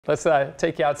Let's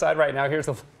take you outside right now. Here's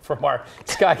from our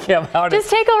sky cam out. Just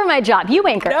take over my job. You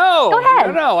anchor. No, go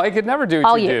ahead. No, I could never do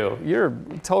what you do. You're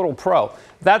a total pro.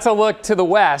 That's a look to the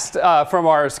west from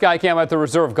our sky cam at the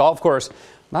Reserve Golf Course.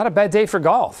 Not a bad day for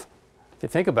golf. If you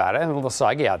think about it, a little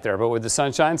soggy out there, but with the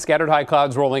sunshine, scattered high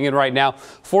clouds rolling in right now.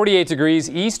 48 degrees,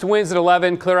 east winds at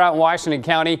 11, clear out in Washington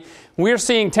County. We're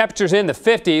seeing temperatures in the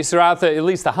 50s throughout at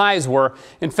least the highs were.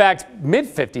 In fact, mid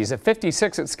 50s at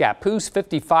 56 at Scappoose,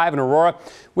 55 in Aurora.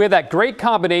 We had that great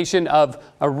combination of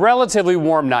a relatively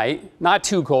warm night, not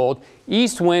too cold,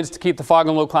 east winds to keep the fog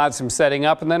and low clouds from setting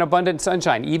up, and then abundant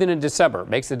sunshine, even in December.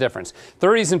 Makes a difference.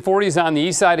 30s and 40s on the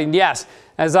east side, and yes,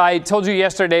 as I told you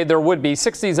yesterday, there would be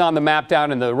 60s on the map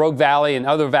down in the Rogue Valley and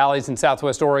other valleys in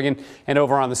southwest Oregon and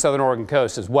over on the southern Oregon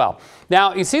coast as well.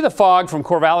 Now, you see the fog from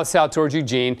Corvallis south towards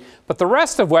Eugene, but the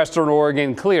rest of western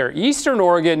Oregon clear. Eastern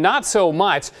Oregon, not so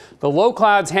much. The low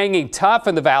clouds hanging tough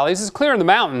in the valleys. It's clear in the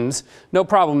mountains. No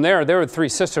problem there. There are Three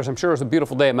Sisters. I'm sure it was a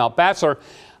beautiful day at Mount Bachelor.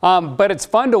 But it's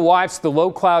fun to watch the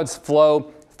low clouds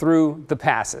flow through the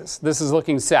passes. This is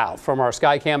looking south from our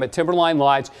sky cam at Timberline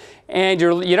Lodge. And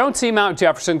you don't see Mount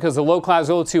Jefferson because the low clouds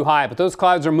are a little too high, but those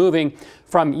clouds are moving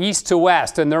from east to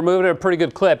west, and they're moving at a pretty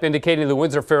good clip, indicating the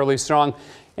winds are fairly strong.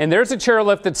 And there's a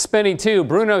chairlift that's spinning too.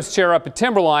 Bruno's chair up at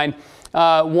Timberline.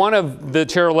 One of the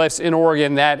chairlifts in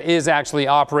Oregon that is actually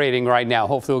operating right now.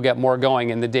 Hopefully we'll get more going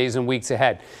in the days and weeks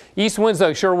ahead. East winds,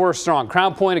 though, sure were strong.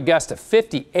 Crown Point, Augusta,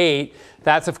 58.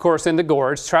 That's, of course, in the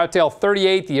gorge. Troutdale,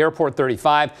 38. The airport,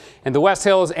 35. And the West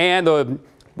Hills and the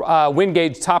wind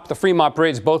gauge top of the Fremont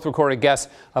Bridge both recorded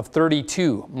gusts of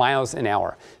 32 miles an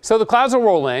hour. So the clouds will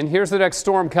roll in. Here's the next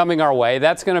storm coming our way.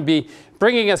 That's going to be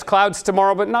bringing us clouds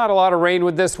tomorrow, but not a lot of rain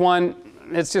with this one.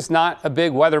 It's just not a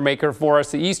big weather maker for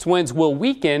us. The east winds will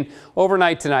weaken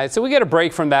overnight tonight, so we get a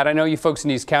break from that. I know you folks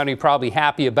in East County are probably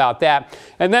happy about that.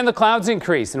 And then the clouds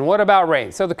increase. And what about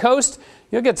rain? So the coast,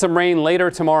 you'll get some rain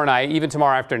later tomorrow night, even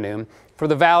tomorrow afternoon. For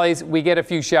the valleys, we get a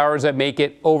few showers that make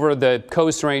it over the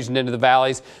coast range and into the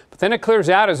valleys. But then it clears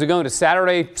out as we go into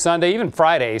Saturday, Sunday, even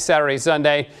Friday, Saturday,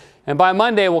 Sunday. And by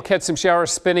Monday, we'll catch some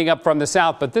showers spinning up from the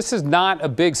south. But this is not a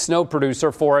big snow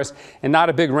producer for us and not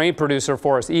a big rain producer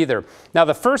for us either. Now,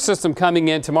 the first system coming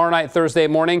in tomorrow night, Thursday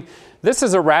morning, this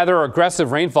is a rather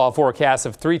aggressive rainfall forecast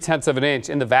of 0.3 of an inch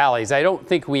in the valleys. I don't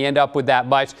think we end up with that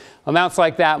much. Amounts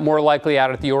like that more likely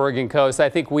out at the Oregon coast. I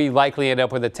think we likely end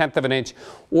up with 1/10 of an inch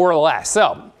or less.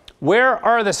 So where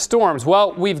are the storms?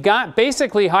 Well, we've got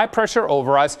basically high pressure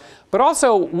over us, but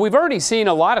also we've already seen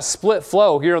a lot of split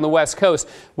flow here on the west coast,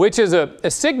 which is a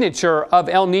signature of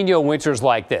El Nino winters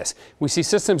like this. We see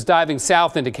systems diving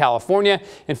south into California.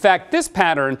 In fact, this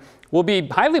pattern will be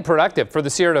highly productive for the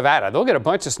Sierra Nevada. They'll get a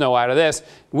bunch of snow out of this.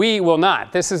 We will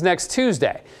not. This is next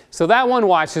Tuesday. So that one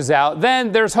washes out.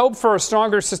 Then there's hope for a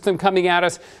stronger system coming at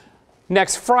us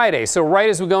next Friday, so right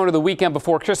as we go into the weekend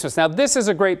before Christmas. Now, this is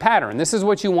a great pattern. This is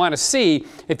what you want to see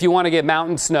if you want to get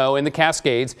mountain snow in the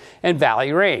Cascades and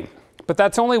valley rain. But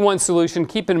that's only one solution.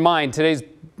 Keep in mind,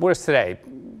 what is today?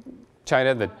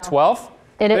 China, the 12th?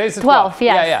 It is 12th,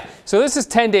 yes. Yeah. So this is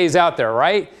 10 days out there,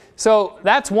 right? So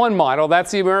that's one model.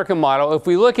 That's the American model. If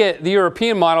we look at the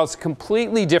European model, it's a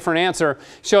completely different answer,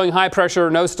 showing high pressure,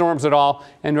 no storms at all,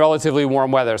 and relatively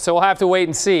warm weather. So we'll have to wait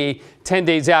and see 10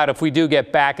 days out if we do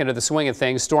get back into the swing of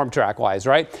things storm track wise,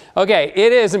 right? Okay,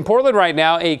 it is in Portland right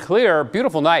now a clear,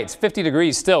 beautiful night. It's 50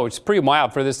 degrees still, which is pretty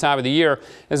mild for this time of the year.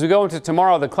 As we go into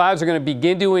tomorrow, the clouds are going to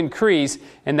begin to increase,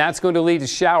 and that's going to lead to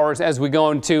showers as we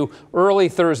go into early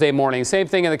Thursday morning. Same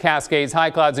thing in the Cascades, high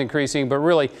clouds increasing, but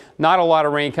really not a lot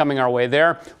of rain coming our way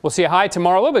there. We'll see a high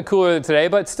tomorrow, a little bit cooler than today,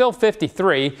 but still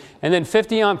 53, and then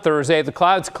 50 on Thursday. The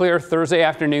clouds clear Thursday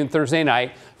afternoon, Thursday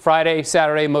night. Friday,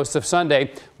 Saturday, most of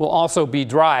Sunday will also be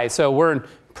dry. So we're in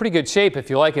pretty good shape if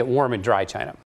you like it warm and dry, China.